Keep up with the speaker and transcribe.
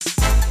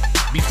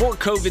Before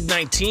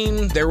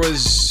COVID-19, there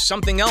was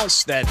something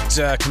else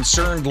that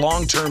concerned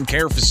long-term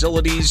care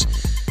facilities,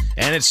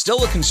 and it's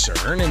still a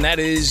concern, and that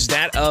is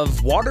that of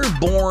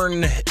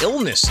waterborne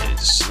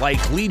illnesses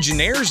like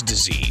Legionnaire's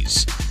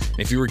disease.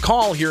 If you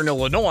recall, here in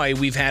Illinois,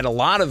 we've had a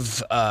lot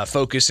of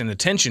focus and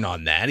attention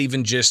on that,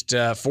 even just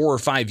 4 or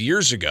 5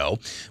 years ago,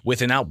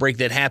 with an outbreak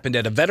that happened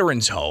at a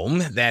veterans home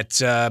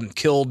that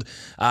killed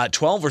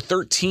 12 or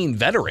 13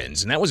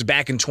 veterans. And that was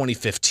back in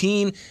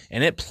 2015,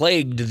 and it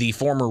plagued the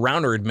former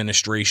Rauner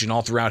administration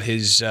all throughout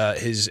his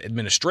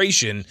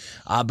administration.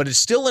 But it's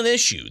still an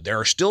issue. There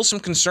are still some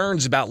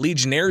concerns about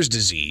Legionnaire's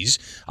disease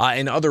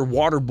and other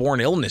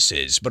waterborne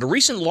illnesses. But a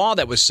recent law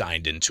that was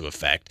signed into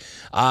effect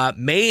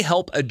may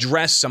help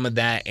address some of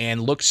that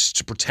and looks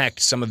to protect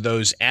some of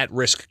those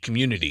at-risk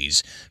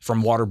communities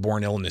from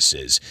waterborne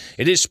illnesses.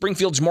 It is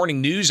Springfield's Morning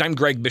News. I'm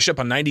Greg Bishop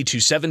on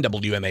 92.7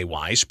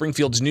 WMAY,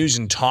 Springfield's News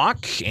and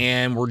Talk,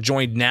 and we're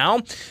joined now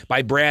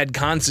by Brad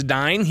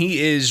Considine. He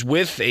is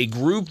with a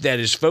group that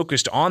is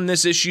focused on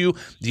this issue,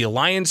 the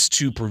Alliance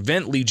to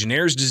Prevent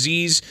Legionnaire's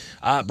Disease.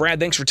 Brad,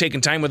 thanks for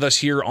taking time with us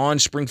here on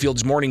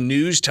Springfield's Morning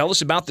News. Tell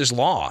us about this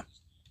law.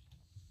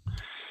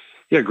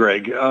 Yeah,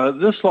 Greg,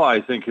 this law,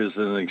 I think, is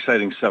an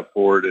exciting step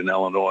forward in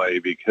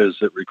Illinois because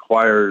it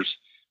requires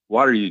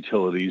water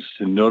utilities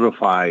to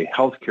notify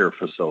healthcare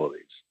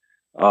facilities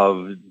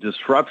of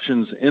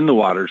disruptions in the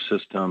water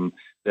system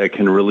that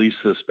can release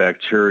this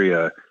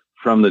bacteria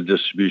from the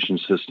distribution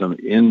system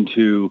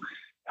into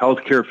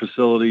healthcare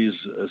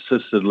facilities,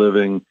 assisted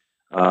living,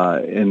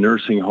 and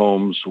nursing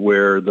homes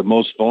where the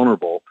most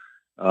vulnerable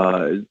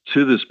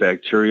to this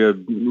bacteria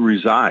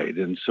reside.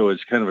 And so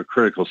it's kind of a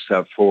critical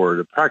step forward.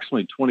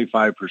 Approximately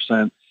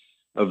 25%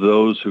 of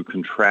those who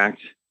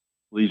contract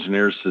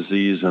Legionnaire's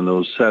disease in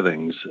those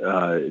settings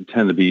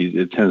tends to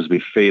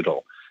be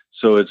fatal.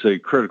 So it's a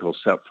critical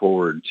step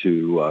forward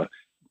to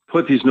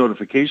put these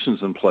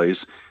notifications in place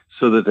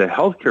so that the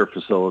healthcare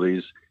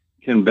facilities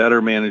can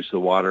better manage the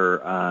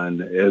water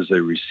as they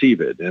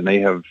receive it. And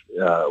they have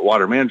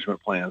water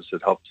management plans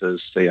that help to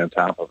stay on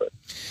top of it.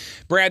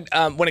 Brad,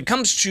 when it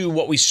comes to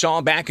what we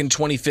saw back in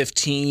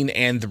 2015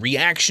 and the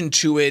reaction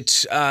to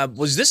it,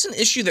 was this an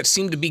issue that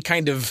seemed to be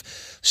kind of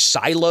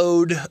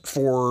siloed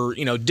for,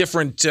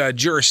 different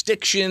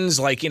jurisdictions?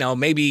 Like,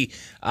 maybe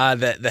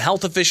the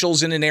health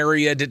officials in an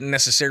area didn't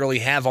necessarily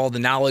have all the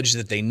knowledge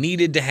that they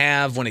needed to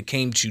have when it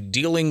came to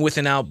dealing with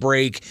an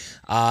outbreak,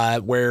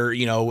 where,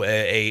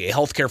 a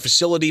healthcare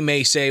facility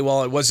may say,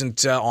 well, it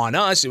wasn't on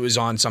us, it was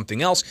on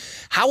something else.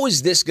 How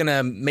is this going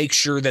to make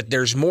sure that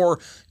there's more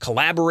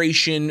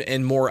collaboration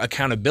and more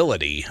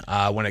accountability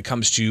when it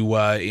comes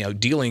to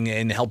dealing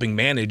and helping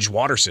manage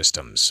water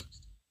systems?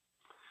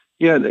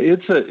 Yeah,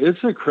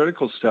 it's a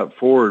critical step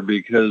forward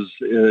because,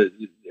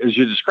 as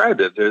you described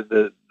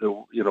it,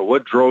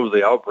 what drove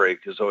the outbreak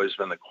has always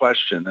been the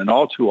question, and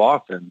all too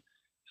often,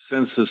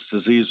 since this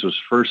disease was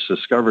first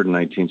discovered in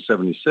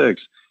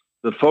 1976,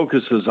 the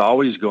focus has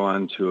always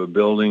gone to a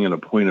building and a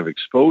point of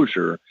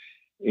exposure,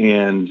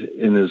 and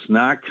is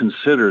not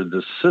considered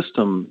the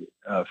system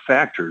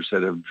factors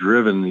that have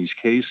driven these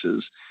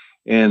cases.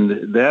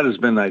 And that has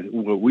been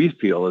what we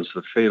feel is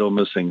the fatal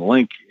missing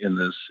link in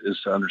this, is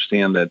to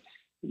understand that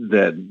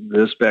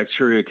this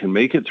bacteria can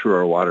make it through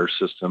our water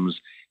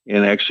systems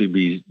and actually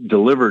be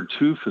delivered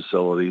to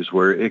facilities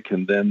where it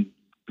can then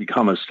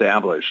become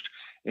established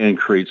and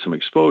create some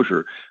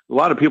exposure. A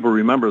lot of people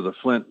remember the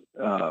Flint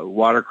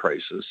water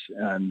crisis,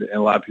 and a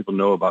lot of people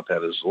know about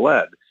that as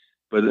lead.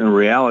 But in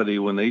reality,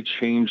 when they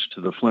changed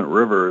to the Flint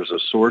River as a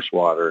source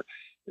water,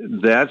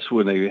 that's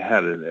when they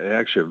had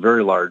actually a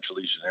very large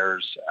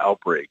Legionnaire's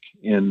outbreak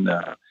in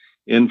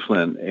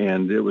Flint,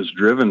 and it was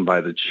driven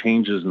by the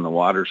changes in the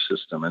water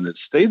system, and it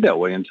stayed that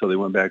way until they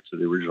went back to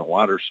the original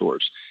water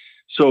source.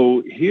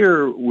 So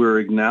here we're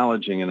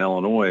acknowledging in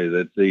Illinois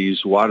that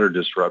these water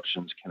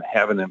disruptions can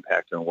have an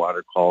impact on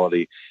water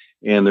quality,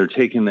 and they're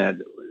taking that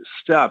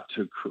step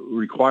to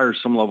require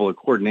some level of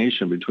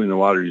coordination between the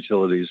water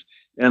utilities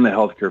and the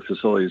healthcare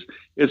facilities.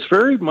 It's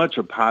very much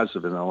a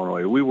positive in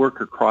Illinois. We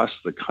work across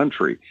the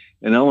country,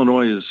 and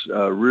Illinois is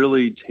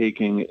really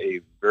taking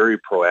a very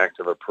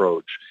proactive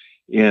approach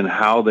in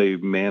how they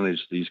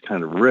manage these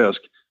kind of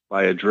risk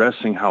by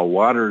addressing how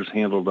water is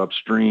handled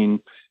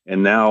upstream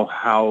and now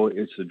how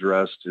it's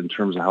addressed in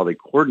terms of how they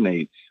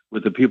coordinate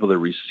with the people that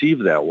receive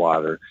that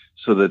water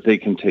so that they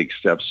can take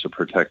steps to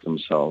protect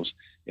themselves.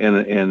 And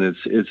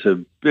it's a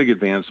big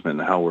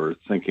advancement in how we're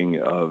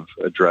thinking of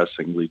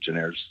addressing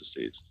Legionnaire's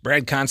disease.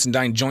 Brad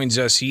Considine joins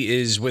us. He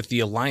is with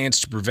the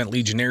Alliance to Prevent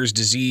Legionnaire's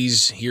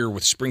Disease here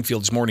with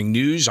Springfield's Morning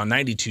News on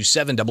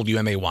 92.7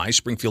 WMAY,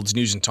 Springfield's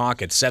News and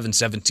Talk at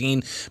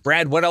 7:17.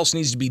 Brad, what else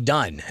needs to be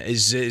done?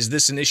 Is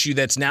this an issue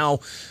that's now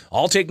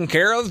all taken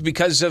care of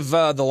because of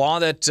the law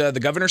that the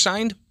governor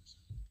signed?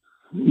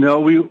 No,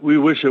 we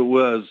wish it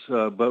was,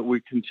 but we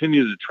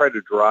continue to try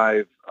to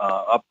drive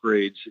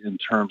upgrades in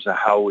terms of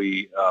how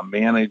we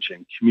manage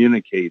and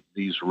communicate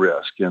these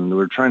risks. And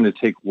we're trying to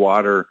take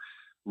water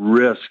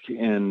risk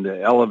and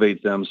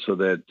elevate them so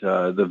that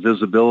the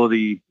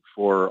visibility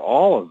for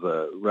all of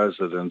the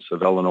residents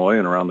of Illinois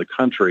and around the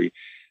country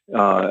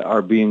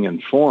are being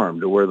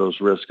informed of where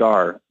those risks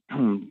are.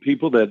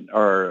 People that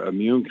are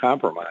immune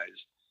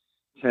compromised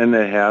tend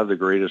to have the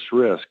greatest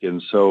risk,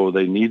 and so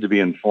they need to be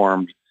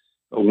informed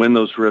when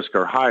those risks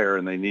are higher,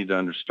 and they need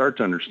to start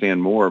to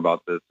understand more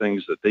about the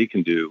things that they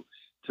can do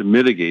to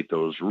mitigate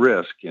those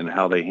risks and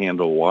how they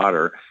handle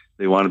water.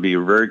 They want to be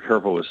very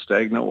careful with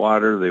stagnant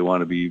water. They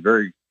want to be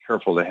very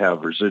careful to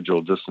have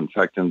residual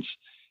disinfectants,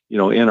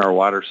 in our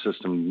water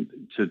system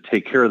to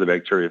take care of the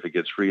bacteria if it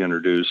gets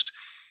reintroduced.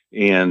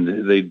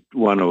 And they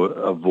want to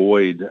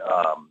avoid,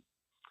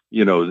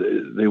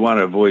 they want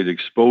to avoid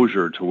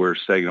exposure to where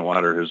stagnant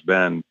water has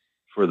been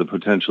for the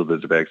potential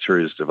that the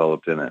bacteria has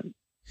developed in it.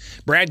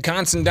 Brad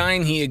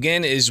Considine, he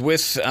again is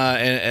with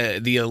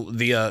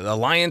the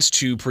Alliance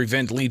to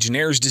Prevent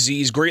Legionnaire's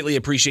Disease. Greatly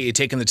appreciate you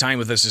taking the time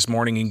with us this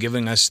morning and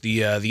giving us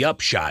the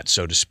upshot,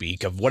 so to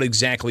speak, of what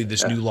exactly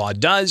this new law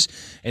does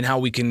and how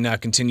we can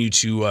continue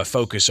to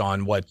focus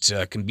on what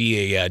can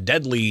be a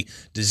deadly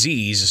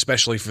disease,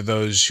 especially for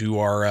those who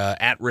are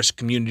at-risk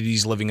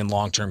communities living in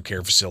long-term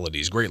care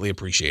facilities. Greatly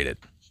appreciate it.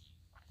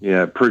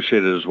 Yeah,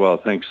 appreciate it as well.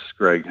 Thanks,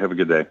 Greg. Have a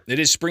good day. It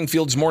is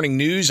Springfield's Morning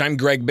News. I'm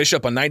Greg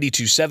Bishop on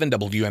 92.7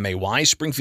 WMAY. Springfield